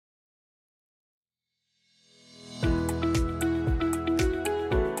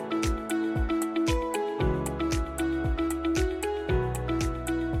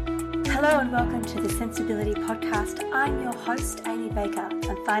Hello and welcome to the Sensibility Podcast. I'm your host, Amy Baker.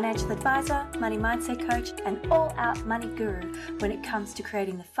 I'm financial advisor, money mindset coach, and all-out money guru when it comes to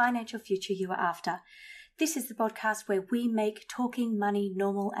creating the financial future you are after. This is the podcast where we make talking money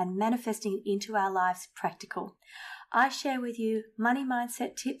normal and manifesting it into our lives practical. I share with you money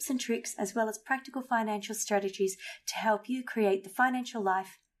mindset tips and tricks as well as practical financial strategies to help you create the financial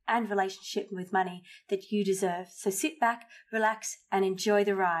life and relationship with money that you deserve. So sit back, relax, and enjoy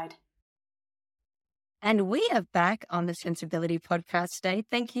the ride. And we are back on the Sensibility Podcast today.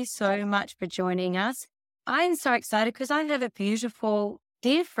 Thank you so much for joining us. I'm so excited because I have a beautiful,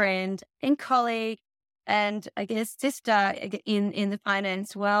 dear friend and colleague and I guess sister in the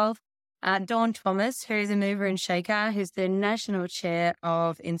finance world, Dawn Thomas, who's a mover and shaker, who's the national chair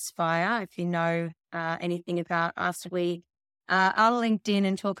of Inspire. If you know anything about us, we are LinkedIn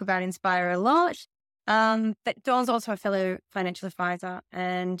and talk about Inspire a lot. But Dawn's also a fellow financial advisor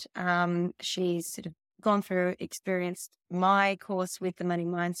and she's sort of gone through, experienced my course with the money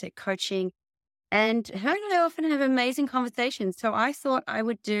mindset coaching, and her and I often have amazing conversations. So I thought I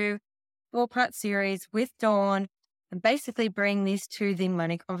would do a 4-part series with Dawn and basically bring this to the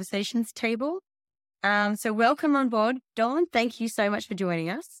money conversations table. So welcome on board, Dawn. Thank you so much for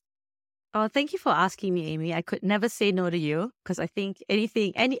joining us. Oh, thank you for asking me, Amy. I could never say no to you because I think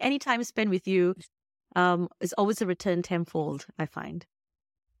any time spent with you is always a return tenfold, I find.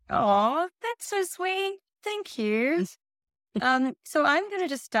 Oh, that's so sweet. Thank you. So I'm going to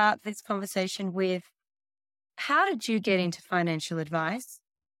just start this conversation with, how did you get into financial advice?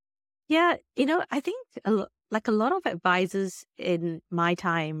 Yeah, I think like a lot of advisors in my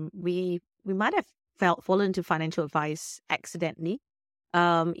time, we might have fallen into financial advice accidentally.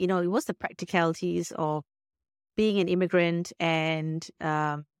 It was the practicalities of being an immigrant and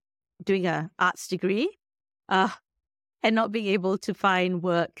doing an arts degree. And not being able to find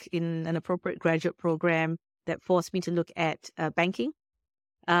work in an appropriate graduate program that forced me to look at banking,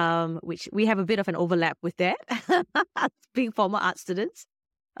 which we have a bit of an overlap with that, being former art students.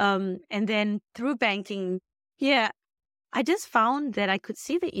 And then through banking, I just found that I could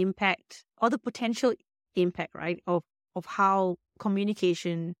see the impact or the potential impact, right, of how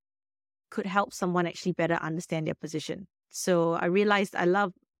communication could help someone actually better understand their position. So I realized I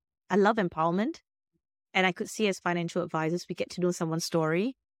love empowerment. And I could see as financial advisors, we get to know someone's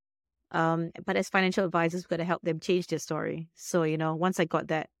story. But as financial advisors, we've got to help them change their story. So, once I got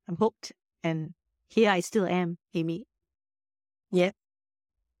that, I'm hooked. And here I still am, Amy. Yeah.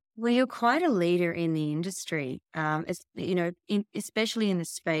 Well, you're quite a leader in the industry, especially in the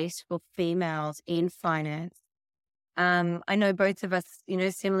space for females in finance. I know both of us,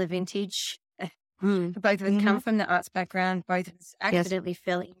 similar vintage. Both of us come from the arts background. Both of us accidentally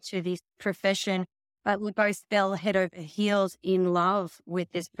fell into this profession. But we both fell head over heels in love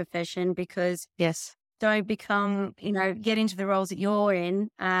with this profession because don't become, get into the roles that you're in,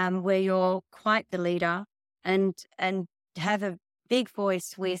 where you're quite the leader and have a big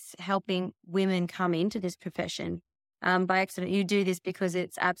voice with helping women come into this profession. By accident, you do this because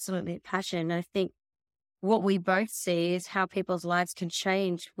it's absolutely a passion. And I think what we both see is how people's lives can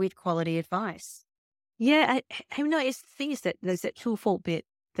change with quality advice. Yeah, I know. The thing is that there's that twofold bit.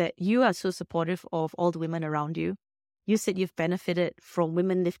 That you are so supportive of all the women around you. You said you've benefited from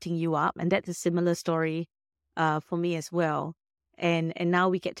women lifting you up, and that's a similar story for me as well. And now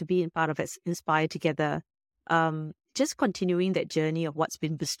we get to be in part of Inspire together, just continuing that journey of what's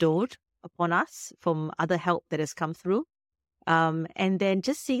been bestowed upon us from other help that has come through. And then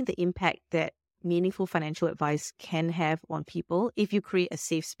just seeing the impact that meaningful financial advice can have on people if you create a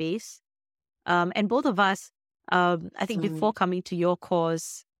safe space. And both of us, I think before coming to your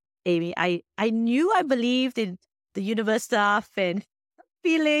course, Amy, I knew I believed in the universe stuff and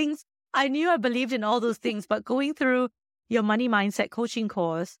feelings. I knew I believed in all those things, but going through your money mindset coaching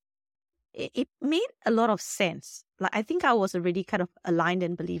course, it made a lot of sense. Like, I think I was already kind of aligned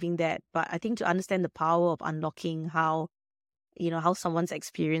in believing that, but I think to understand the power of unlocking how someone's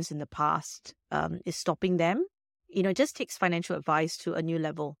experience in the past is stopping them, it just takes financial advice to a new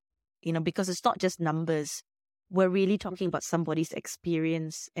level, because it's not just numbers. We're really talking about somebody's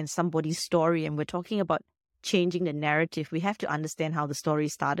experience and somebody's story, and we're talking about changing the narrative. We have to understand how the story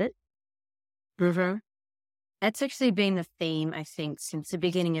started. That's actually been the theme, I think, since the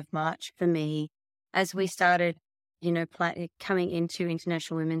beginning of March for me, as we started, coming into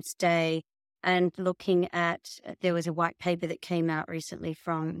International Women's Day and looking at, there was a white paper that came out recently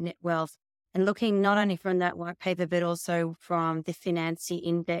from Net Wealth, and looking not only from that white paper, but also from the Financy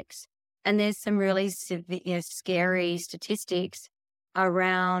Index. And there's some really scary statistics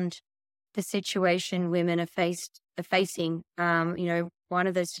around the situation women are facing, one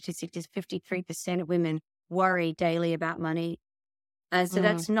of those statistics is 53% of women worry daily about money. And so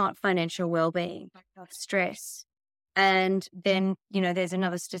that's not financial well-being, stress. And then, there's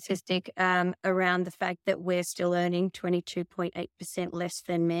another statistic around the fact that we're still earning 22.8% less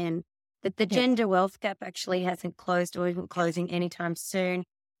than men, that the gender wealth gap actually hasn't closed or isn't closing anytime soon,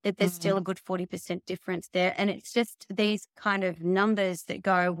 that there's still a good 40% difference there. And it's just these kind of numbers that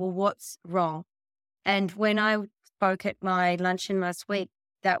go, well, what's wrong? And when I spoke at my luncheon last week,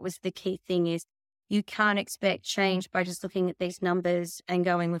 that was the key thing is you can't expect change by just looking at these numbers and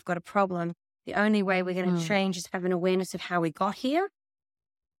going, we've got a problem. The only way we're going to change is have an awareness of how we got here.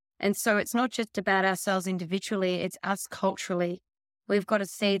 And so it's not just about ourselves individually, it's us culturally. We've got to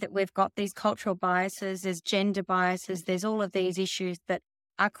see that we've got these cultural biases, there's gender biases, there's all of these issues that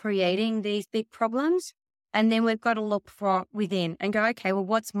are creating these big problems. And then we've got to look for within and go, okay, well,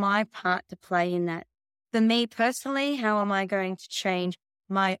 what's my part to play in that? For me personally, how am I going to change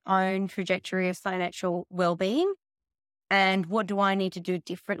my own trajectory of financial well-being? And what do I need to do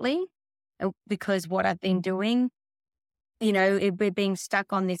differently? Because what I've been doing, we're being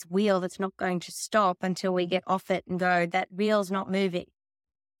stuck on this wheel that's not going to stop until we get off it and go, that wheel's not moving.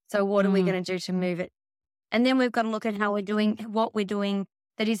 So what are we going to do to move it? And then we've got to look at how we're doing, what we're doing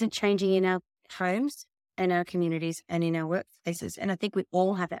that isn't changing in our homes and our communities and in our workplaces. And I think we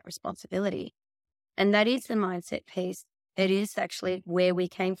all have that responsibility. And that is the mindset piece. It is actually where we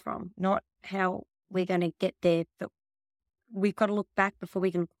came from, not how we're going to get there. But we've got to look back before we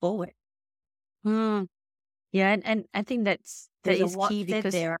can look forward. Yeah, and I think that is key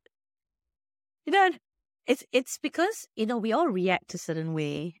because it's because we all react a certain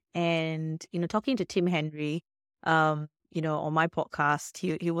way. And talking to Tim Henry, on my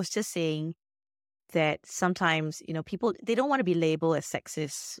podcast, he was just saying that sometimes people, they don't want to be labeled as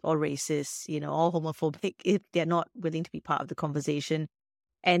sexist or racist, or homophobic if they're not willing to be part of the conversation,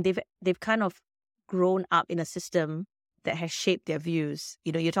 and they've kind of grown up in a system that has shaped their views.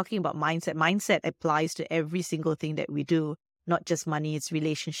 You're talking about mindset. Mindset applies to every single thing that we do, not just money, it's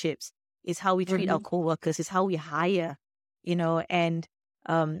relationships, it's how we treat our coworkers, it's how we hire, and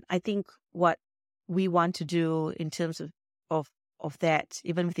I think what we want to do in terms of that,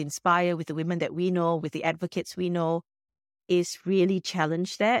 even with Inspire, with the women that we know, with the advocates we know, is really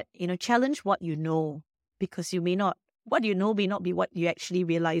challenge that, challenge what you know, because what you know may not be what you actually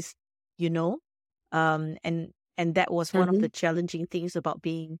realize, and that was one of the challenging things about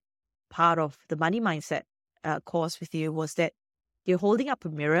being part of the money mindset course with you, was that you're holding up a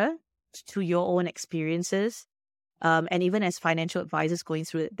mirror to your own experiences. And even as financial advisors going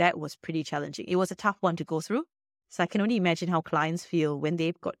through it, that was pretty challenging. It was a tough one to go through. So I can only imagine how clients feel when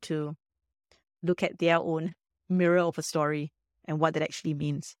they've got to look at their own mirror of a story and what that actually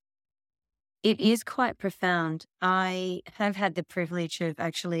means. It is quite profound. I have had the privilege of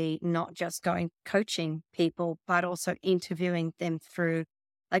actually not just coaching people, but also interviewing them through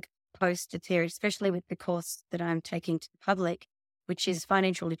post-theory, especially with the course that I'm taking to the public, which is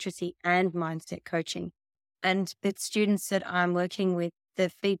financial literacy and mindset coaching. And the students that I'm working with, the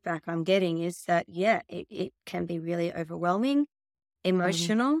feedback I'm getting is that, it can be really overwhelming,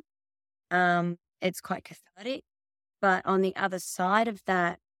 emotional. It's quite cathartic. But on the other side of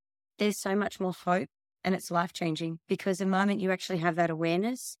that, there's so much more hope, and it's life-changing, because the moment you actually have that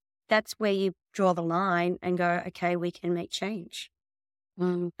awareness, that's where you draw the line and go, okay, we can make change.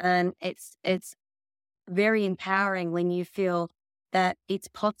 And it's very empowering when you feel that it's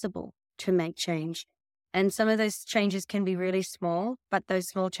possible to make change. And some of those changes can be really small, but those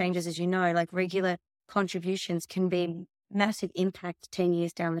small changes, as you know, like regular contributions, can be massive impact 10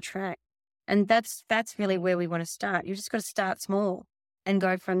 years down the track. And that's really where we want to start. You just got to start small and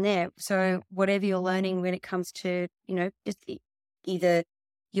go from there. So whatever you're learning when it comes to, just either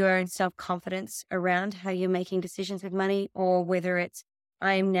your own self-confidence around how you're making decisions with money, or whether it's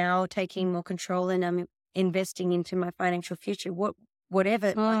I am now taking more control and I'm investing into my financial future, whatever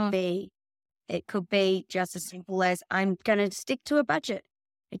it might be. It could be just as simple as I'm going to stick to a budget.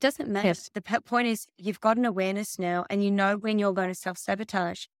 It doesn't matter. Yes. The point is you've got an awareness now, and you know when you're going to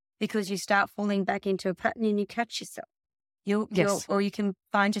self-sabotage, because you start falling back into a pattern and you catch yourself. Or you can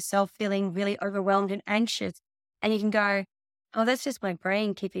find yourself feeling really overwhelmed and anxious, and you can go, oh, that's just my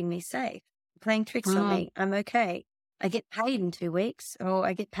brain keeping me safe, playing tricks on me. I'm okay. I get paid in 2 weeks, or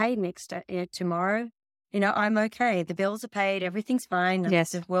I get paid tomorrow. I'm okay. The bills are paid. Everything's fine.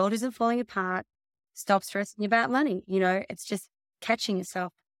 Yes. The world isn't falling apart. Stop stressing about money. It's just catching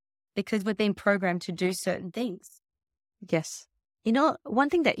yourself, because we've been programmed to do certain things. Yes. One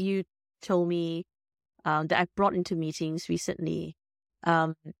thing that you told me that I've brought into meetings recently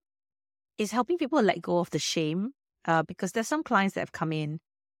is helping people let go of the shame because there's some clients that have come in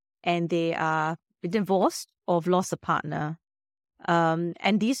and they are divorced or have lost a partner.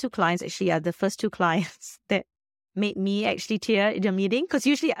 And these two clients actually are the first two clients that made me actually tear in a meeting. Because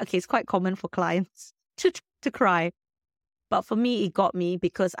usually, it's quite common for clients to cry. But for me, it got me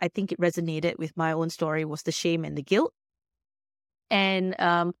because I think it resonated with my own story, was the shame and the guilt. And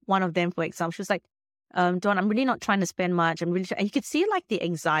one of them, for example, she was like, Dawn, I'm really not trying to spend much. And you could see like the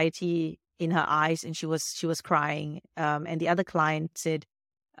anxiety in her eyes, and she was crying. And the other client said,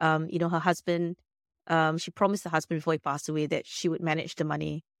 her husband, she promised the husband before he passed away that she would manage the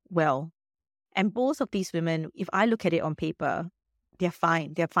money well. And both of these women, if I look at it on paper, they're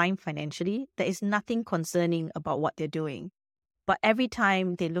fine. They're fine financially. There is nothing concerning about what they're doing. But every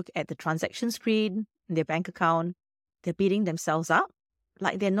time they look at the transaction screen, their bank account, they're beating themselves up.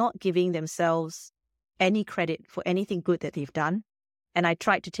 Like they're not giving themselves any credit for anything good that they've done. And I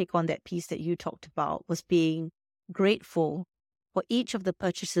tried to take on that piece that you talked about, was being grateful for each of the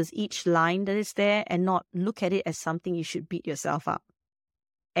purchases, each line that is there, and not look at it as something you should beat yourself up.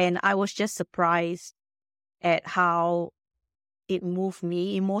 And I was just surprised at how it moved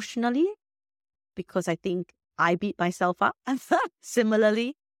me emotionally, because I think I beat myself up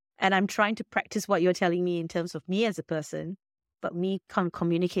similarly. And I'm trying to practice what you're telling me in terms of me as a person, but me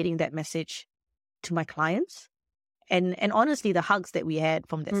communicating that message to my clients. And honestly, the hugs that we had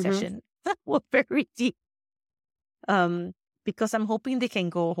from that session were very deep. Because I'm hoping they can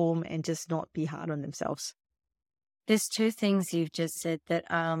go home and just not be hard on themselves. There's two things you've just said that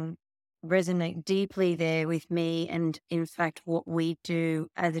resonate deeply there with me. And in fact, what we do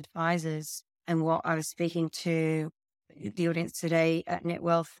as advisors and what I was speaking to the audience today at Net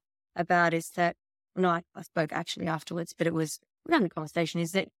Wealth about is that, I spoke actually afterwards, but it was around the conversation,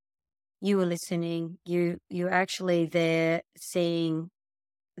 is that you were listening, you're actually there seeing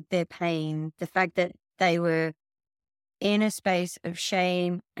their pain, the fact that they were in a space of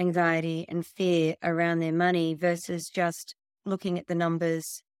shame, anxiety, and fear around their money versus just looking at the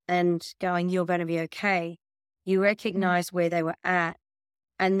numbers and going, you're going to be okay. You recognize where they were at,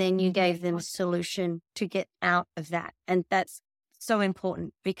 and then you gave them a solution to get out of that. And that's so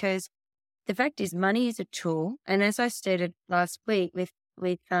important, because the fact is money is a tool. And as I stated last week with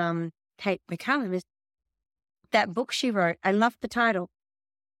Kate McCallum, is that book she wrote, I love the title,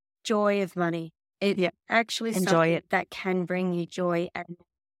 Joy of Money. It actually enjoy it. That can bring you joy and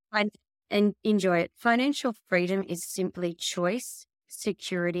enjoy it. Financial freedom is simply choice,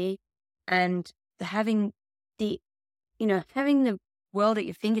 security, and having the world at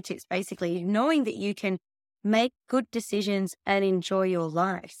your fingertips, basically, knowing that you can make good decisions and enjoy your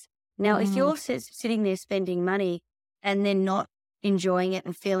life. Now, if you're sitting there spending money and then not enjoying it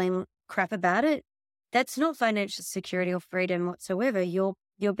and feeling crap about it, that's not financial security or freedom whatsoever. You're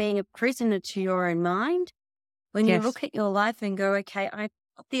being a prisoner to your own mind. When you look at your life and go, okay, I've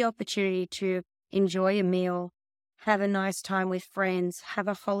got the opportunity to enjoy a meal, have a nice time with friends, have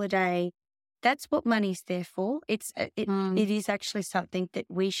a holiday. That's what money's there for. It is actually something that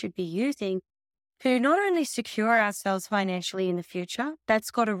we should be using to not only secure ourselves financially in the future,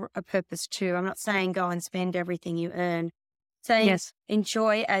 that's got a purpose too. I'm not saying go and spend everything you earn. Saying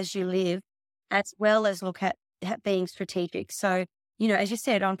enjoy as you live, as well as look at being strategic. So, as you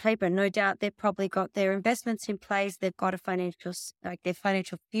said, on paper, no doubt they've probably got their investments in place. They've got their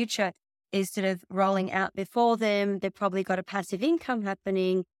financial future is sort of rolling out before them. They've probably got a passive income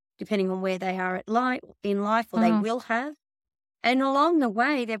happening, depending on where they are in life, or they will have. And along the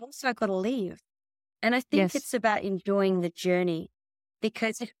way, they've also got to live. And I think it's about enjoying the journey,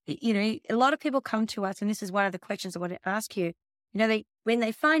 because, a lot of people come to us, and this is one of the questions I want to ask you. When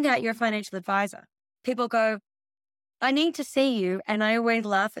they find out you're a financial advisor, people go, I need to see you. And I always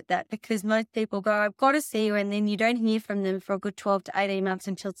laugh at that, because most people go, I've got to see you. And then you don't hear from them for a good 12 to 18 months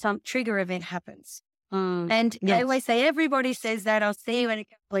until some trigger event happens. And I always say, everybody says that, I'll see you in a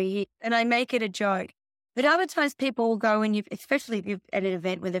couple of years. And I make it a joke. But other times people will go, especially if you're at an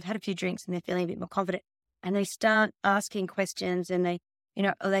event where they've had a few drinks and they're feeling a bit more confident, and they start asking questions, and they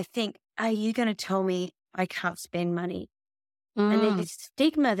think, are you going to tell me I can't spend money? And there's this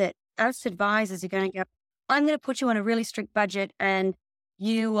stigma that us advisors are going to go, I'm going to put you on a really strict budget and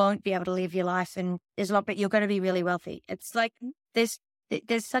you won't be able to live your life, and but you're going to be really wealthy. It's like there's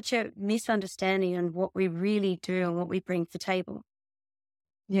such a misunderstanding on what we really do and what we bring to the table.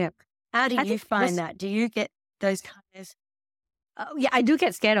 Yeah. How do you find that? Do you get those kind of... I do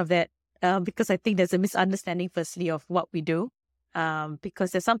get scared of that because I think there's a misunderstanding, firstly, of what we do.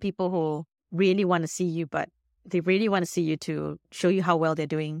 Because there's some people who really want to see you, but they really want to see you to show you how well they're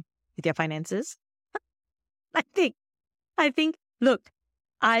doing with their finances. I think, look,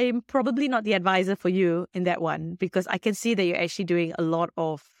 I'm probably not the advisor for you in that one, because I can see that you're actually doing a lot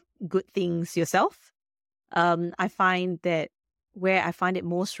of good things yourself. I find that where I find it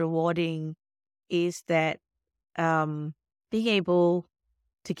most rewarding is that being able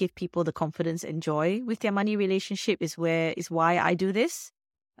to give people the confidence and joy with their money relationship is why I do this.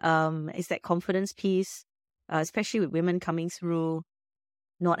 Is that confidence piece, especially with women coming through,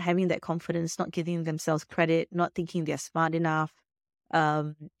 not having that confidence, not giving themselves credit, not thinking they're smart enough.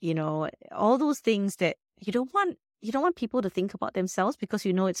 All those things that you don't want people to think about themselves, because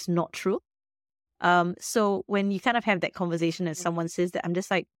it's not true. So when you kind of have that conversation and someone says that, I'm just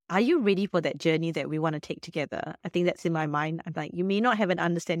like, are you ready for that journey that we want to take together? I think that's in my mind. I'm like, you may not have an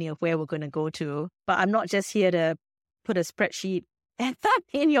understanding of where we're going to go to, but I'm not just here to put a spreadsheet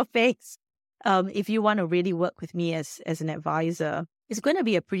in your face. If you want to really work with me as an advisor, it's going to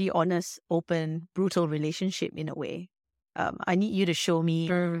be a pretty honest, open, brutal relationship in a way. I need you to show me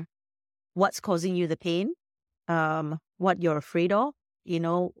what's causing you the pain, what you're afraid of.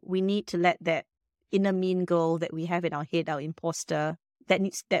 We need to let that inner mean girl that we have in our head, our imposter,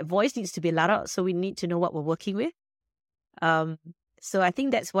 that voice needs to be let out. So we need to know what we're working with. So I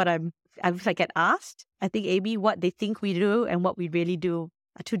think that's what if I get asked, I think, Amy, what they think we do and what we really do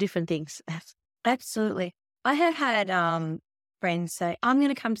are two different things. Absolutely. I have had friends say, I'm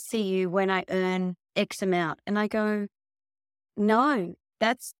going to come to see you when I earn X amount. And I go, no,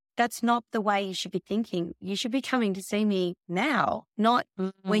 that's not the way you should be thinking. You should be coming to see me now, not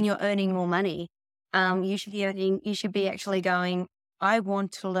when you're earning more money. You should be actually going, I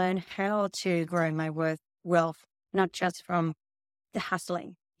want to learn how to grow my wealth, not just from the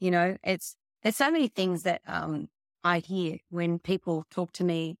hustling. There's so many things that I hear when people talk to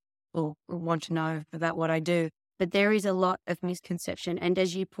me or want to know about what I do. But there is a lot of misconception. And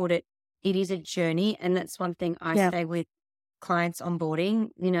as you put it, it is a journey. And that's one thing I say with clients onboarding,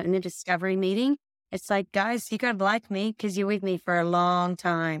 in a discovery meeting. It's like, guys, you got to like me because you're with me for a long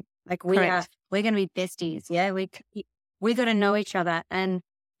time. Like we're going to be besties. Yeah. We got to know each other. And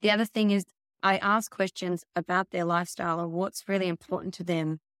the other thing is I ask questions about their lifestyle or what's really important to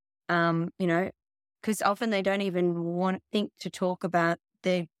them. Because often they don't even think to talk about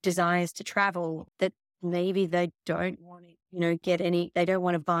their desires to travel, that maybe they don't want to, they don't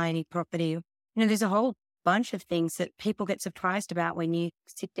want to buy any property. There's a whole bunch of things that people get surprised about when you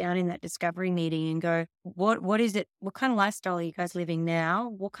sit down in that discovery meeting and go, what is it? What kind of lifestyle are you guys living now?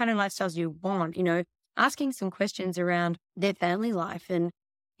 What kind of lifestyles do you want? Asking some questions around their family life. And,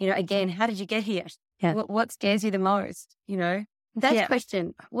 again, how did you get here? Yeah. What scares you the most? That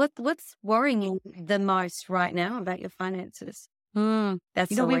question. What's worrying you the most right now about your finances?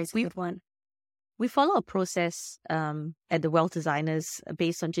 That's always a good one. We follow a process at the Wealth Designers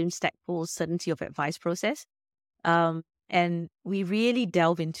based on Jim Stackpole's Certainty of Advice process. And we really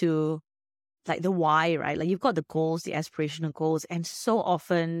delve into like the why, right? Like you've got the goals, the aspirational goals, and so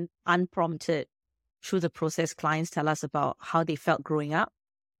often unprompted through the process, clients tell us about how they felt growing up.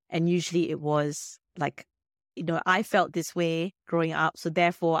 And usually it was like, I felt this way growing up, so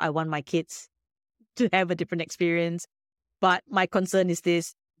therefore I want my kids to have a different experience. But my concern is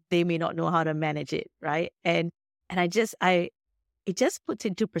this, they may not know how to manage it, right? And it just puts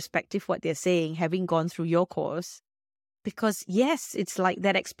into perspective what they're saying, having gone through your course. Because yes, it's like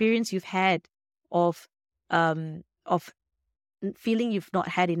that experience you've had of feeling you've not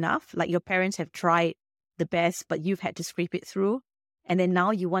had enough, like your parents have tried the best, but you've had to scrape it through. And then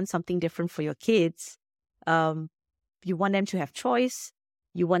now you want something different for your kids. You want them to have choice,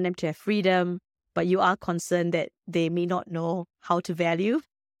 you want them to have freedom, but you are concerned that they may not know how to value.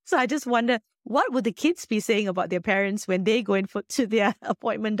 So I just wonder, what would the kids be saying about their parents when they go in to their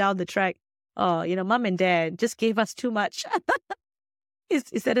appointment down the track? Oh, mom and dad just gave us too much.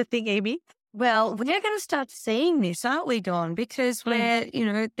 Is that a thing, Amy? Well, we're going to start seeing this, aren't we, Dawn? Because this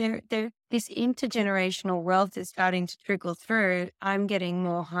intergenerational wealth is starting to trickle through. I'm getting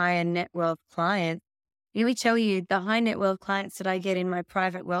more higher net wealth clients. Let me tell you, the high net wealth clients that I get in my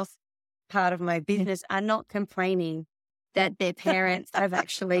private wealth part of my business are not complaining that their parents have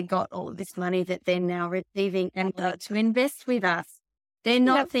actually got all of this money that they're now receiving and like to invest with us. They're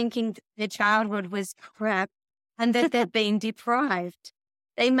not thinking their childhood was crap and that they're being deprived.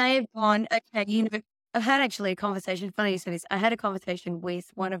 They may have gone, okay, I've had actually a conversation, funny you say this, I had a conversation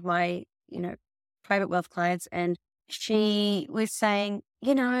with one of my, private wealth clients, and she was saying,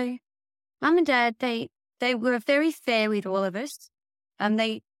 mum and dad, they were very fair with all of us. And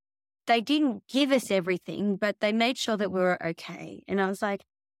they didn't give us everything, but they made sure that we were okay. And I was like,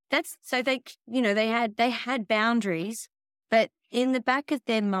 they had boundaries, but in the back of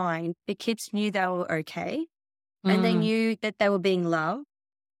their mind, the kids knew they were okay. And they knew that they were being loved.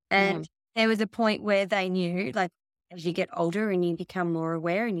 And there was a point where they knew, like, as you get older and you become more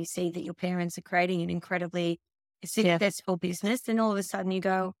aware and you see that your parents are creating an incredibly successful business, and all of a sudden you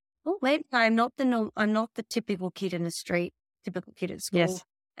go, oh, wait, I'm not the typical kid in the street, typical kid at school. Yes.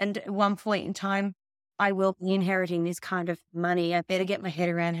 And at one point in time, I will be inheriting this kind of money. I better get my head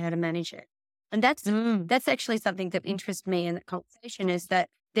around how to manage it. And that's actually something that interests me in the conversation, is that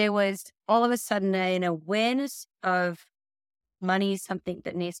there was all of a sudden an awareness of money is something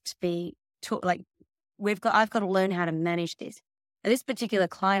that needs to be taught. Like, I've got to learn how to manage this. And this particular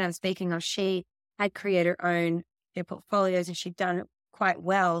client I'm speaking of, she had created her own their portfolios and she'd done it quite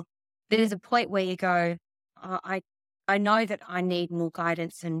well. There's a point where you go, oh, I know that I need more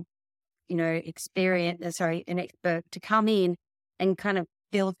guidance and, an expert to come in and kind of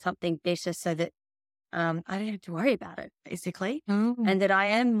build something better so that I don't have to worry about it, basically. And that I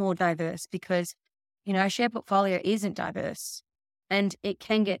am more diverse, because, a share portfolio isn't diverse, and it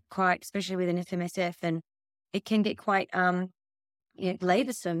can get quite, especially with an SMSF, and it can get quite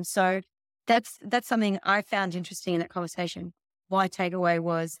laborsome. So that's something I found interesting in that conversation. My takeaway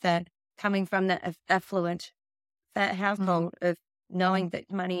was that coming from that affluent household of knowing that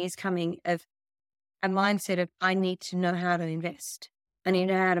money is coming, of a mindset of, I need to know how to invest. I need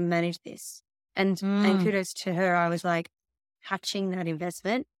to know how to manage this. And kudos to her. I was like, touching that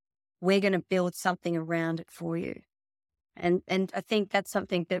investment, we're going to build something around it for you. And I think that's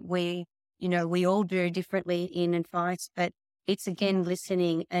something that we all do differently in advice, but it's again,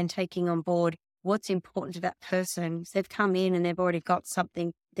 listening and taking on board what's important to that person. So they've come in and they've already got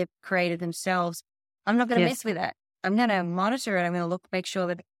something they've created themselves. I'm not going to mess with that. I'm going to monitor it. I'm going to make sure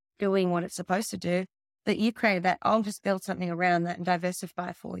that it's doing what it's supposed to do. But you created that. I'll just build something around that and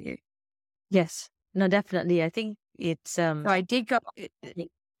diversify for you. Yes. No, definitely. I think it's So I did go,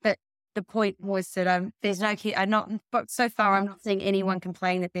 but the point was that there's no kid. But so far I'm not seeing anyone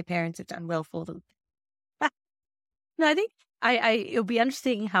complain that their parents have done well for them. No, I think it'll be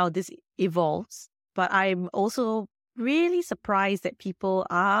interesting how this evolves. But I'm also really surprised that people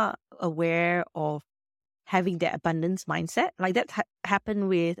are aware of having that abundance mindset. Like that happened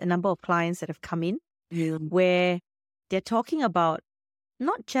with a number of clients that have come in, where they're talking about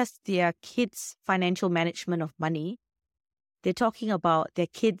not just their kids' financial management of money, they're talking about their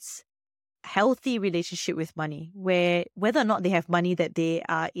kids' healthy relationship with money, where whether or not they have money, that they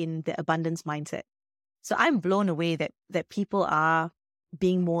are in the abundance mindset. So I'm blown away that people are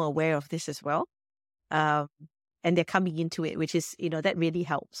being more aware of this as well. And they're coming into it, which is, that really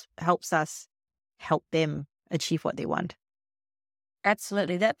helps us help them achieve what they want.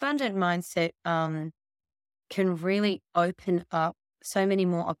 Absolutely. That abundant mindset can really open up so many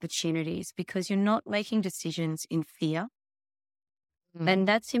more opportunities, because you're not making decisions in fear. And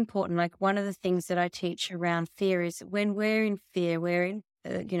that's important. Like, one of the things that I teach around fear is, when we're in fear, we're in,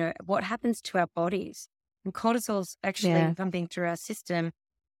 what happens to our bodies. And cortisol's actually pumping through our system.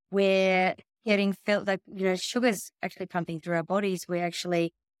 We're getting felt like, sugar's actually pumping through our bodies.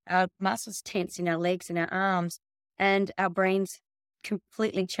 Our muscles tense in our legs and our arms, and our brains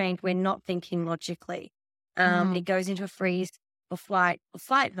completely change. We're not thinking logically. It goes into a freeze or flight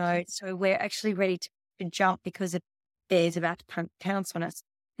mode. So we're actually ready to jump because a bear's about to pounce on us.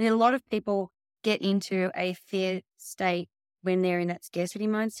 And a lot of people get into a fear state when they're in that scarcity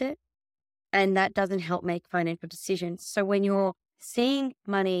mindset, and that doesn't help make financial decisions. So when you're seeing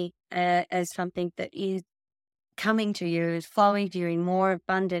money as something that is coming to you, is flowing to you in more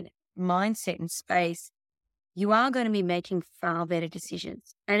abundant mindset and space, you are going to be making far better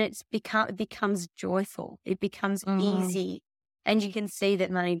decisions. And it becomes joyful. It becomes easy. And you can see that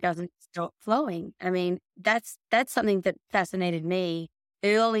money doesn't stop flowing. I mean, that's something that fascinated me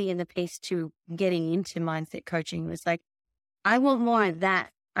early in the piece to getting into mindset coaching. It was like, I want more of that.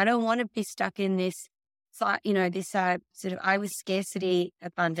 I don't want to be stuck in this, this sort of, I was scarcity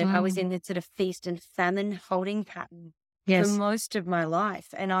abundant. I was in this sort of feast and famine holding pattern for most of my life.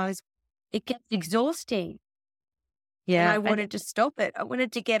 And it gets exhausting. Yeah. And I wanted to stop it. I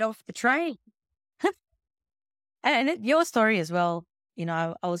wanted to get off the train. And your story as well,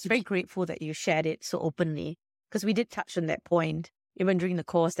 I was very grateful that you shared it so openly, because we did touch on that point, even during the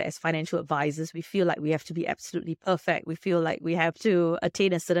course, that as financial advisors, we feel like we have to be absolutely perfect. We feel like we have to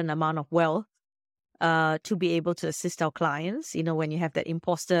attain a certain amount of wealth to be able to assist our clients. When you have that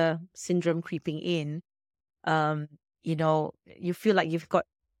imposter syndrome creeping in, you feel like you've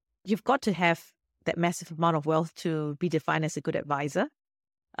got to have that massive amount of wealth to be defined as a good advisor.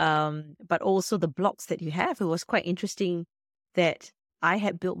 But also the blocks that you have. It was quite interesting that I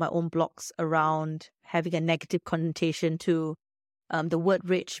had built my own blocks around having a negative connotation to the word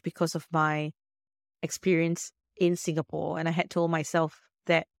rich because of my experience in Singapore. And I had told myself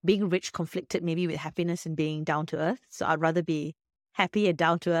that being rich conflicted maybe with happiness and being down to earth. So I'd rather be happy and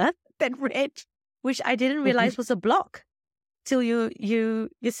down to earth than rich, which I didn't realize was a block till you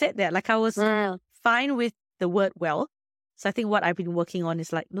said that. Like I was fine with the word wealth. So I think what I've been working on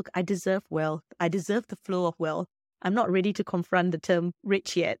is like, look, I deserve wealth. I deserve the flow of wealth. I'm not ready to confront the term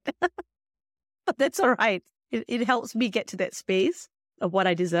rich yet. But that's all right. It helps me get to that space of what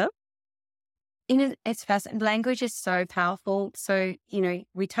I deserve. It's fascinating. Language is so powerful. So,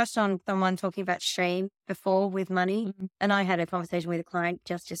 we touched on someone talking about shame before with money. And I had a conversation with a client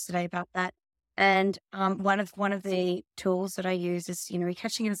just yesterday about that. And one of the tools that I use is,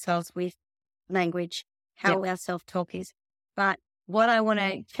 catching ourselves with language, how our self-talk is. But what I want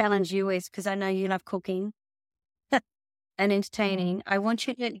to challenge you is, because I know you love cooking and entertaining, I want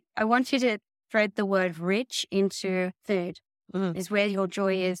you to thread the word rich into food, is where your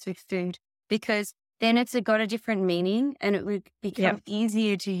joy is with food, because then it's got a different meaning and it would become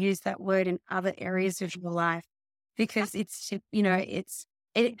easier to use that word in other areas of your life, because it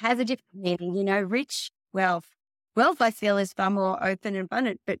has a different meaning, rich, wealth. Wealth, I feel, is far more open and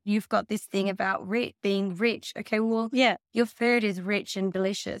abundant, but you've got this thing about being rich. Okay, well, your food is rich and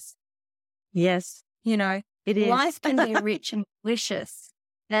delicious. Yes. It is. Life can be rich and delicious.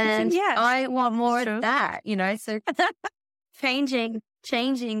 And I want more of that, so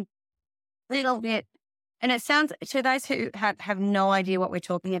changing a little bit. And it sounds, to those who have no idea what we're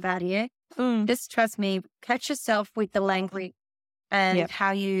talking about here, just trust me, catch yourself with the language and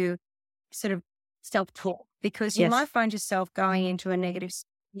how you sort of self-talk, because you might find yourself going into a negative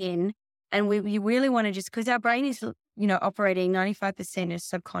spin, and you really want to just, because our brain is, operating 95% in a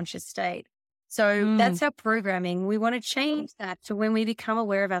subconscious state. So that's our programming. We want to change that. So when we become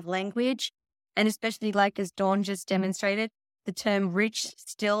aware of our language, and especially like as Dawn just demonstrated, the term rich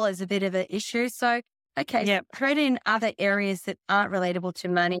still is a bit of an issue. So, create in other areas that aren't relatable to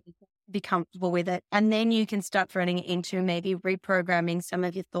money, be comfortable with it. And then you can start threading it into maybe reprogramming some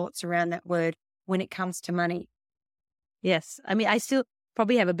of your thoughts around that word when it comes to money. Yes. I mean, I still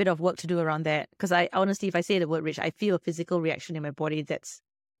probably have a bit of work to do around that, because I honestly, if I say the word rich, I feel a physical reaction in my body that's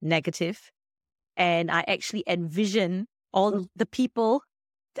negative. And I actually envision all the people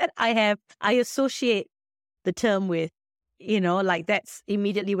that I associate the term with, like that's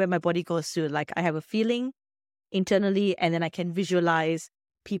immediately where my body goes to. Like I have a feeling internally, and then I can visualize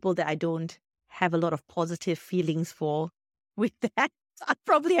people that I don't have a lot of positive feelings for with that. I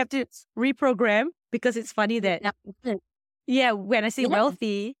probably have to reprogram, because it's funny that, when I say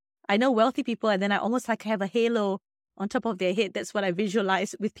wealthy, I know wealthy people, and then I almost like have a halo on top of their head. That's what I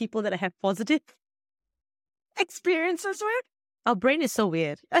visualize with people that I have positive experiences with. Our brain is so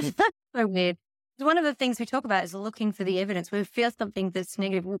weird. So weird. One of the things we talk about is looking for the evidence. We feel something that's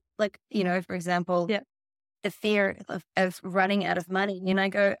negative, like, for example, the fear of running out of money. And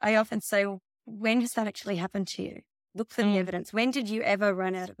I often say, when does that actually happen to you? Look for the evidence. When did you ever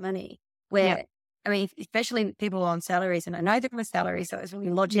run out of money? I mean, especially people on salaries, and I know they're on a salary, so it's really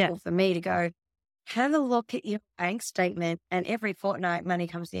logical for me to go, have a look at your bank statement, and every fortnight money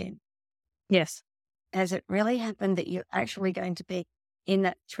comes in. Yes. Has it really happened that you're actually going to be in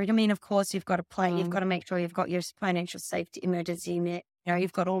that trigger? I mean, of course, you've got to plan. You've got to make sure you've got your financial safety emergency net.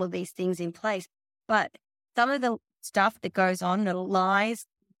 You've got all of these things in place. But some of the stuff that goes on, the lies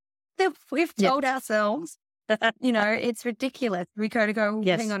that we've told ourselves, it's ridiculous. We got to go,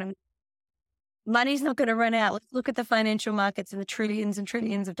 hang on a minute. Money's not going to run out. Let's look at the financial markets and the trillions and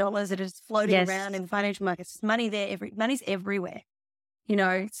trillions of dollars that is floating around in the financial markets. There's money there. Money's everywhere,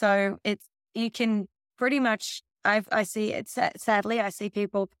 so you can pretty much, I see it, sadly, I see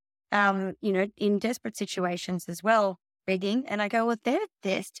people, in desperate situations as well, begging, and I go, well,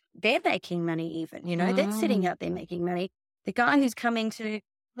 they're making money even, they're sitting out there making money. The guy who's coming to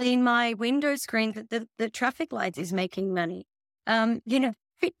clean my window screen, the traffic lights, is making money.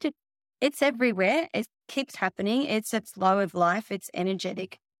 It's everywhere. It keeps happening. It's a flow of life. It's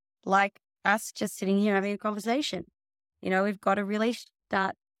energetic. Like us just sitting here having a conversation. We've got to really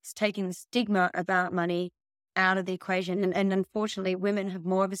start taking the stigma about money out of the equation. And unfortunately, women have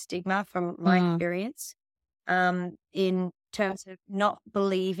more of a stigma from my experience, in terms of not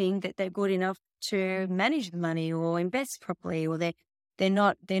believing that they're good enough to manage the money or invest properly, or they're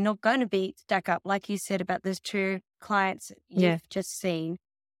not going to be stuck up, like you said about those two clients you've just seen.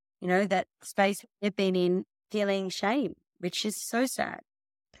 That space they've been in, feeling shame, which is so sad.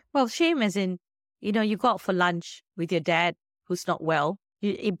 Well, shame as in, you go out for lunch with your dad who's not well.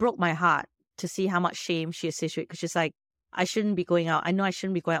 It broke my heart to see how much shame she associates, because she's like, I shouldn't be going out. I know I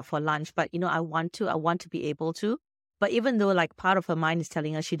shouldn't be going out for lunch, but I want to be able to. But even though like part of her mind is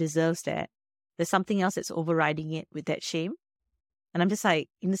telling her she deserves that, there's something else that's overriding it with that shame. And I'm just like,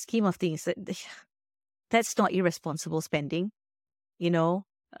 in the scheme of things, that's not irresponsible spending,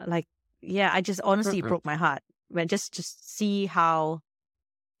 like, yeah, I just honestly broke my heart when just see how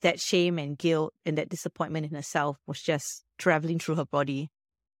that shame and guilt and that disappointment in herself was just traveling through her body.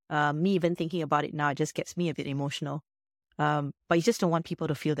 Me even thinking about it now, it just gets me a bit emotional. But you just don't want people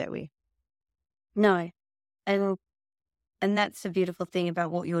to feel that way. No. And that's the beautiful thing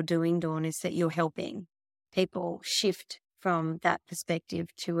about what you're doing, Dawn, is that you're helping people shift from that perspective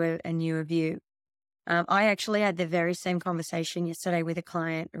to a newer view. I actually had the very same conversation yesterday with a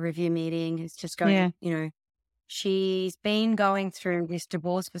client, a review meeting, who's just going, she's been going through this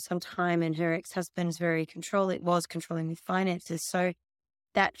divorce for some time, and her ex-husband's was controlling with finances. So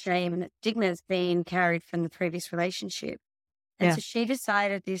that shame and that stigma has been carried from the previous relationship. And so she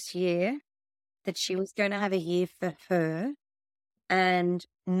decided this year that she was going to have a year for her and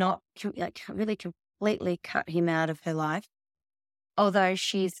not really completely cut him out of her life. Although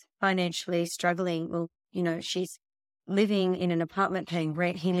she's financially struggling, well, she's living in an apartment paying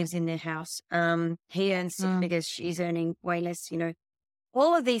rent. He lives in their house. He earns six figures. She's earning way less,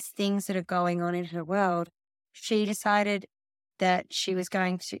 all of these things that are going on in her world. She decided that she was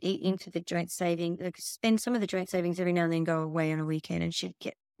going to eat into the joint savings, spend some of the joint savings every now and then, go away on a weekend, and she'd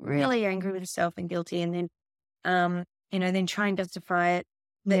get really angry with herself and guilty, and then, then try and justify it.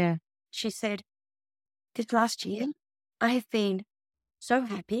 But she said, this last year, I have been so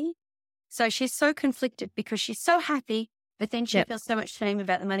happy. So she's so conflicted because she's so happy, but then she feels so much shame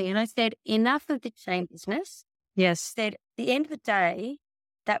about the money. And I said, enough of the shame business. Yes. Said, at the end of the day,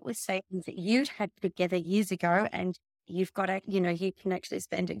 that was savings that you'd had together years ago, and you've got to, you can actually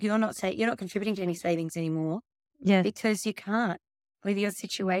spend it. You're not contributing to any savings anymore. Yeah. Because you can't with your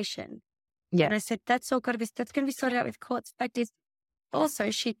situation. Yeah. And I said, that's going to be sorted out with courts. Fact is,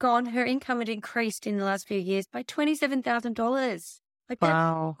 also, her income had increased in the last few years by $27,000.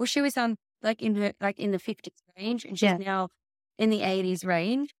 Wow. Well, she was in the 50s range, and she's now in the 80s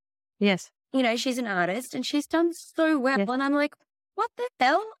range. Yes. She's an artist and she's done so well. Yes. And I'm like, what the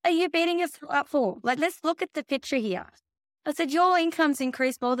hell are you beating yourself up for? Let's look at the picture here. I said, your income's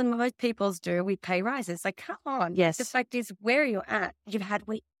increased more than most people's do. We pay rises. Come on. Yes. The fact is, where you're at, you've had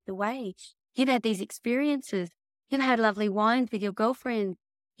the wage. You've had these experiences. You've had lovely wines with your girlfriend.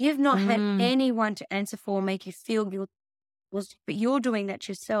 You've not had anyone to answer for, make you feel guilty. But you're doing that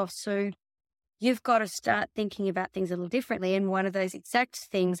yourself. So you've got to start thinking about things a little differently. And one of those exact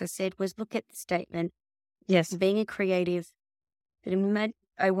things I said was, look at the statement. Yes. Being a creative,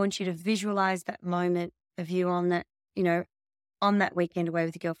 I want you to visualize that moment of you on that, on that weekend away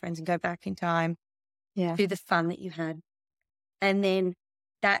with your girlfriends, and go back in time to the fun that you had. And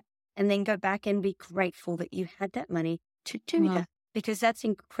then go back and be grateful that you had that money to do that, because that's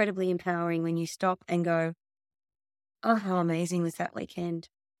incredibly empowering when you stop and go, oh, how amazing was that weekend?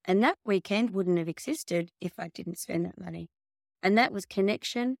 And that weekend wouldn't have existed if I didn't spend that money. And that was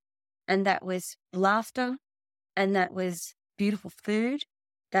connection, and that was laughter, and that was beautiful food,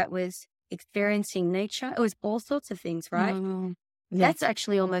 that was experiencing nature. It was all sorts of things, right? That's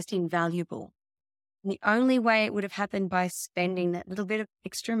actually almost invaluable. And the only way it would have happened by spending that little bit of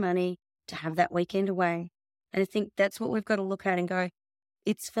extra money to have that weekend away. And I think that's what we've got to look at and go,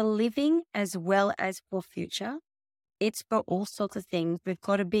 it's for living as well as for future. It's for all sorts of things. We've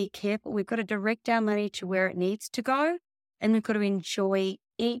got to be careful. We've got to direct our money to where it needs to go. And we've got to enjoy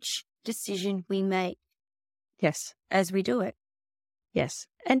each decision we make. Yes. As we do it. Yes.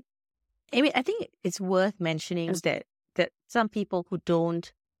 And Amy, I think it's worth mentioning that some people who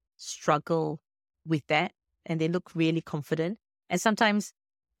don't struggle with that, and they look really confident, and sometimes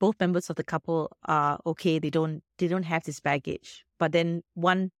both members of the couple are okay. They don't have this baggage, but then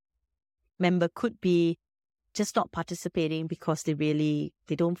one member could be just not participating because they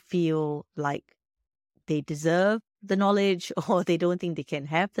don't feel like they deserve the knowledge, or they don't think they can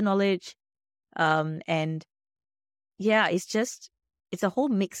have the knowledge. And yeah, it's a whole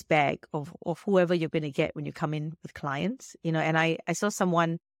mixed bag of whoever you're going to get when you come in with clients, and I saw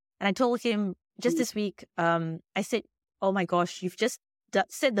someone, and I told him just this week, I said, oh my gosh, you've just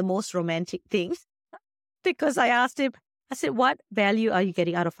said the most romantic thing, because I asked him, I said, what value are you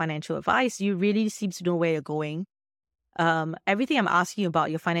getting out of financial advice? You really seem to know where you're going. Everything I'm asking you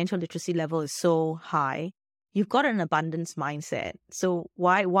about, your financial literacy level is so high. You've got an abundance mindset. So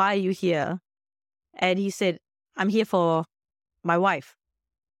why are you here? And he said, I'm here for my wife,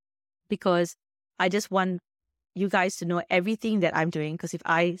 because I just want you guys to know everything that I'm doing. Because if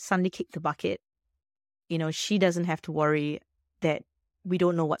I suddenly kick the bucket, she doesn't have to worry that we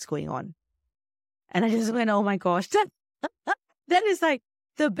don't know what's going on. And I just went, oh my gosh, that is like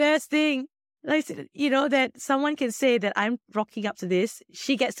the best thing like, that someone can say that I'm rocking up to this.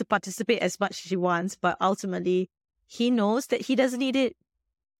 She gets to participate as much as she wants, but ultimately he knows that he doesn't need it,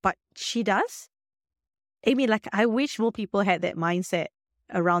 but she does. Amy, like, I wish more people had that mindset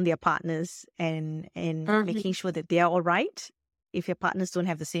around their partners and making sure that they are all right if your partners don't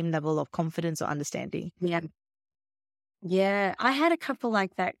have the same level of confidence or understanding. Yeah. Yeah. I had a couple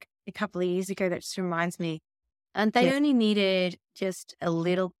like that a couple of years ago that just reminds me. And they only needed just a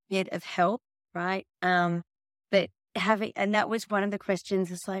little bit of help, right? But and that was one of the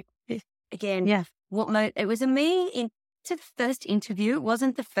questions. It's like, again, it was to the first interview. It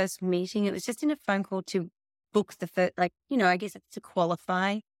wasn't the first meeting. It was just in a phone call to book the first, I guess it's to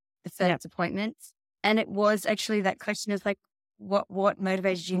qualify the first appointments. And it was actually that question is like, what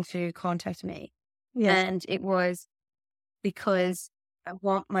motivated you to contact me? Yeah. And it was because I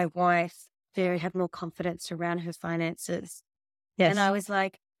want my wife to have more confidence around her finances. Yes. And I was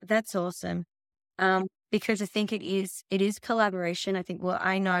like, that's awesome. Because I think it is collaboration. I think,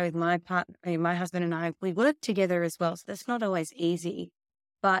 I know with my partner, my husband and I, we work together as well. So that's not always easy,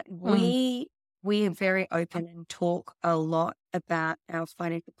 but we are very open and talk a lot about our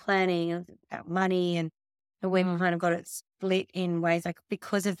financial planning, about money, and we've kind of got it split in ways like,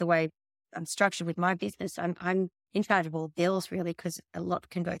 because of the way I'm structured with my business, I'm in charge of all bills really, because a lot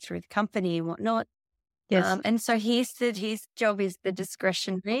can go through the company and whatnot. Yes. And so his job is the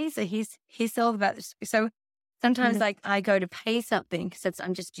discretionary. So he's all about this. So sometimes like I go to pay something because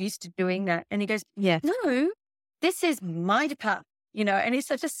I'm just used to doing that. And he goes, no, this is my department, and he's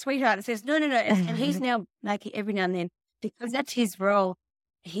such a sweetheart. And says, no. And he's now like every now and then, because that's his role,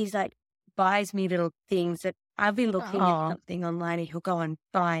 he's like buys me little things that I'll be looking at something online and he'll go and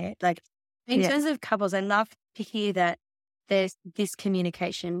buy it. Like in terms of couples, I love to hear that there's this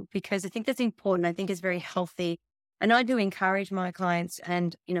communication, because I think that's important. I think it's very healthy. And I do encourage my clients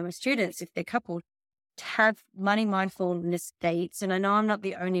and, my students, if they're coupled, to have money mindfulness dates. And I know I'm not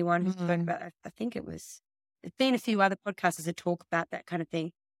the only one who's spoken about it. I think there's been a few other podcasters that talk about that kind of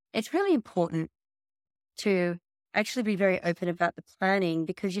thing. It's really important to actually be very open about the planning,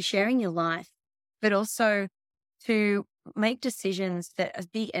 because you're sharing your life, but also to make decisions that are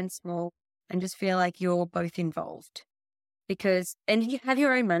big and small and just feel like you're both involved. And you have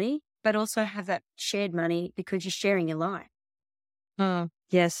your own money, but also have that shared money because you're sharing your life.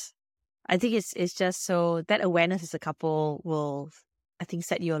 Yes. I think it's just so that awareness as a couple will, I think,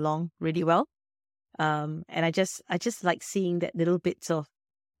 set you along really well. And I just like seeing that little bits of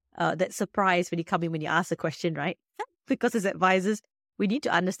that surprise when you come in, when you ask a question, right? Because as advisors, we need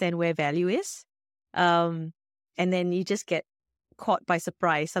to understand where value is. And then you just get caught by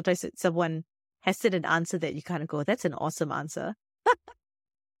surprise. Sometimes someone has said an answer that you kind of go, that's an awesome answer.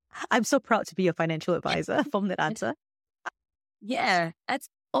 I'm so proud to be a financial advisor from that answer. Yeah, that's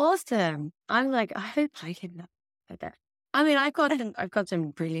awesome. I'm like, I hope I can know that. I mean, I've got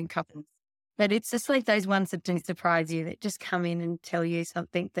some brilliant couples, but it's just like those ones that don't surprise you, that just come in and tell you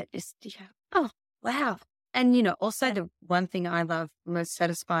something that just, oh, wow. And, also the one thing I love, most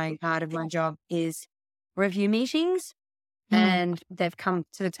satisfying part of my job is review meetings. And they've come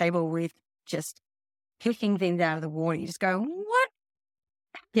to the table with just picking things out of the water. You just go, what?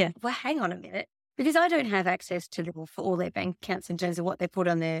 Yeah. Well, hang on a minute. Because I don't have access to for all their bank accounts in terms of what they put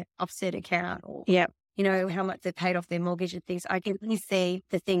on their offset account or, how much they paid off their mortgage and things. I can only see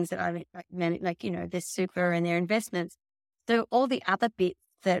the things that I manage, like, their super and their investments. So all the other bits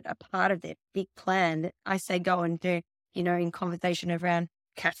that are part of their big plan that I say go and do, in conversation around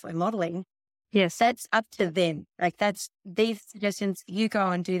cash flow modeling. Yes, that's up to them. Like these suggestions, you go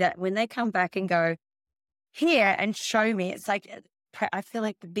and do that. When they come back and go here and show me, it's like, I feel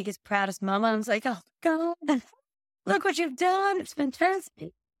like the biggest, proudest mama. I was like, oh God, look what you've done. It's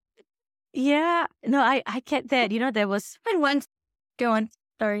fantastic. Yeah, no, I get that. There was once. Go on.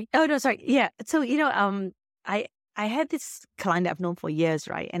 Sorry. Oh no, sorry. Yeah. So I had this client that I've known for years,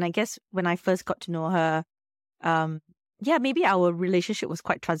 right? And I guess when I first got to know her, maybe our relationship was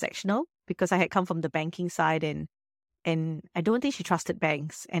quite transactional, because I had come from the banking side and I don't think she trusted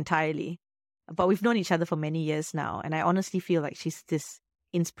banks entirely. But we've known each other for many years now. And I honestly feel like she's this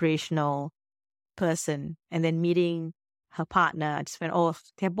inspirational person. And then meeting her partner, I just went, oh,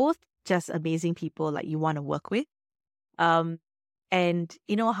 they're both just amazing people like you want to work with. And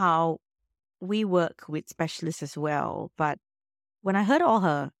you know how we work with specialists as well. But when I heard all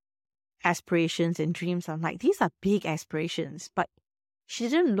her aspirations and dreams, I'm like, these are big aspirations. But she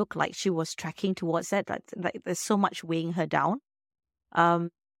didn't look like she was tracking towards that. Like there's so much weighing her down.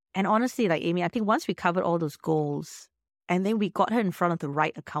 And honestly, like Amy, I think once we covered all those goals and then we got her in front of the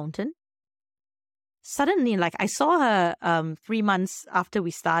right accountant, suddenly, like I saw her 3 months after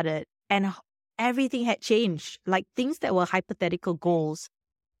we started, and everything had changed. Like things that were hypothetical goals,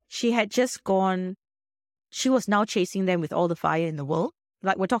 she had just gone, she was now chasing them with all the fire in the world.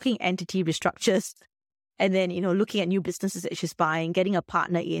 Like we're talking entity restructures and then, looking at new businesses that she's buying, getting a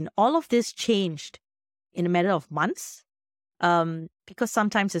partner in. All of this changed in a matter of months. Because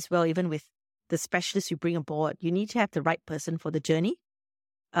sometimes as well, even with the specialists you bring aboard, you need to have the right person for the journey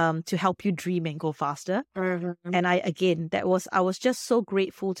to help you dream and go faster. Mm-hmm. And I was just so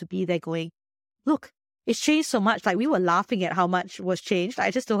grateful to be there going, look, it's changed so much. Like we were laughing at how much was changed.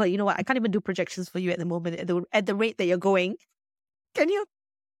 I just told her, you know what, I can't even do projections for you at the moment at the rate that you're going. Can you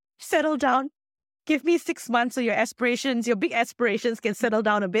settle down? Give me 6 months so your big aspirations can settle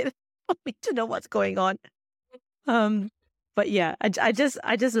down a bit for me to know what's going on. But yeah, I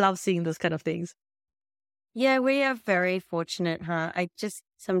just love seeing those kind of things. Yeah, we are very fortunate, huh? I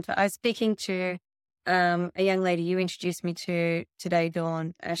was speaking to a young lady you introduced me to today,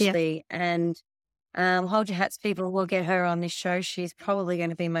 Dawn, Ashley, and hold your hats, people. We'll get her on this show. She's probably going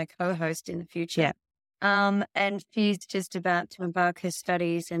to be my co-host in the future. Yeah. And she's just about to embark her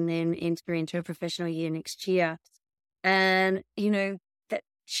studies and then enter into a professional year next year. And, that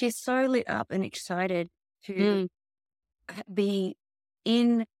she's so lit up and excited to be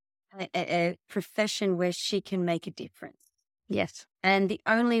in a profession where she can make a difference. Yes. And the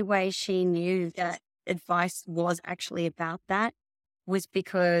only way she knew that advice was actually about that was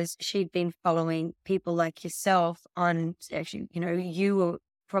because she'd been following people like yourself on, actually, you were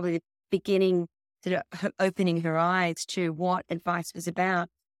probably the beginning to opening her eyes to what advice was about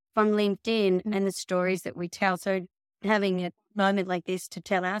from LinkedIn and the stories that we tell. So having a moment like this to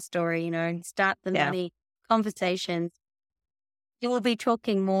tell our story, start the money conversations. You will be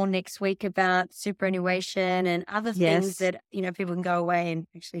talking more next week about superannuation and other things that, people can go away and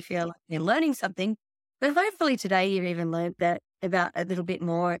actually feel like they're learning something. But hopefully today you've even learned that about a little bit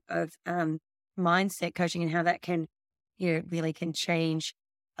more of mindset coaching and how that can, really can change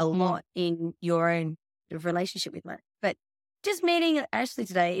a lot in your own relationship with money. But just meeting Ashley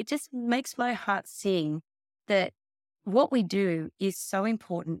today, it just makes my heart sing that what we do is so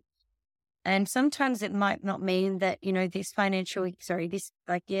important. And sometimes it might not mean that, I'd say financial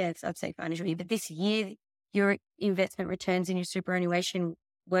year, but this year, your investment returns in your superannuation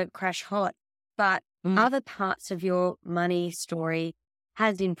won't crash hot, but other parts of your money story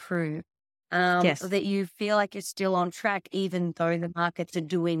has improved. That you feel like you're still on track, even though the markets are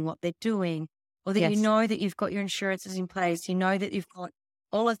doing what they're doing, or that you know that you've got your insurances in place, you know that you've got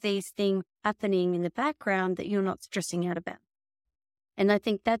all of these things happening in the background that you're not stressing out about. And I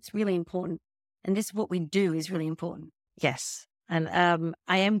think that's really important. And this is what we do is really important. Yes. And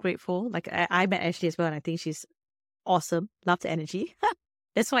I am grateful. Like I met Ashley as well, and I think she's awesome. Love the energy.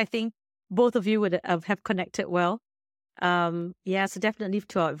 That's why I think both of you would have connected well. So definitely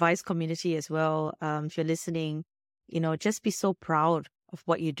to our advice community as well. If you're listening, just be so proud of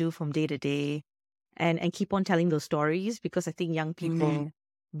what you do from day to day and keep on telling those stories, because I think young people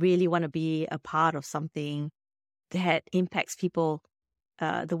really want to be a part of something that impacts people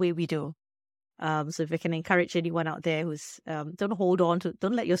the way we do. So if I can encourage anyone out there who's don't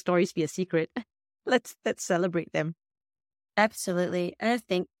let your stories be a secret. Let's celebrate them. Absolutely. And I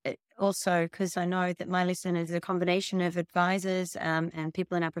think also, because I know that my listeners are a combination of advisors and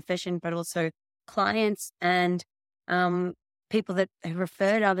people in our profession, but also clients and people that have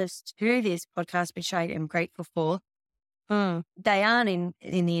referred others to this podcast, which I am grateful for. They aren't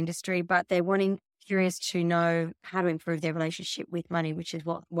in the industry, but they're curious to know how to improve their relationship with money, which is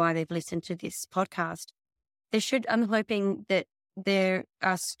why they've listened to this podcast. I'm hoping that there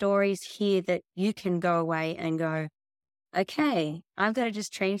are stories here that you can go away and go, okay, I've got to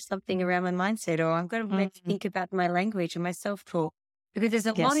just change something around my mindset, or I've got to maybe think about my language and my self-talk, because there's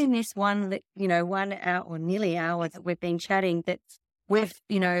a lot in this 1 hour or nearly hour that we've been chatting that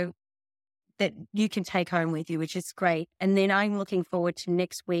that you can take home with you, which is great. And then I'm looking forward to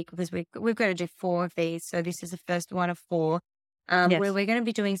next week, because we've got to do 4 of these. So this is the first one of 4, where we're going to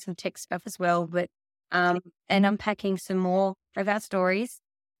be doing some tech stuff as well, but and unpacking some more of our stories,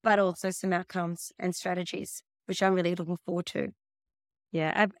 but also some outcomes and strategies, which I'm really looking forward to.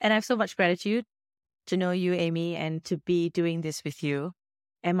 Yeah, I have so much gratitude to know you, Amy, and to be doing this with you.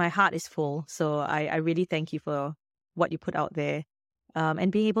 And my heart is full. So I really thank you for what you put out there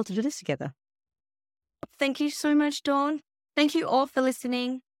and being able to do this together. Thank you so much, Dawn. Thank you all for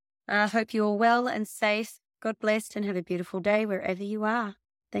listening. I hope you're well and safe. God bless, and have a beautiful day wherever you are.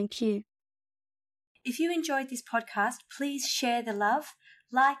 Thank you. If you enjoyed this podcast, please share the love,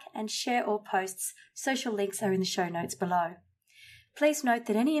 like and share all posts. Social links are in the show notes below. Please note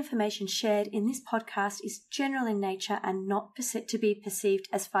that any information shared in this podcast is general in nature and not to be perceived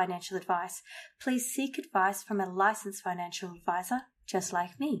as financial advice. Please seek advice from a licensed financial advisor, just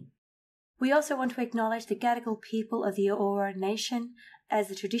like me. We also want to acknowledge the Gadigal people of the Eora Nation as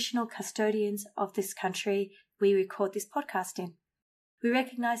the traditional custodians of this country we record this podcast in. We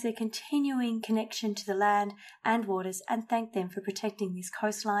recognise their continuing connection to the land and waters and thank them for protecting this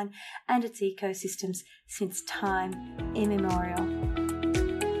coastline and its ecosystems since time immemorial.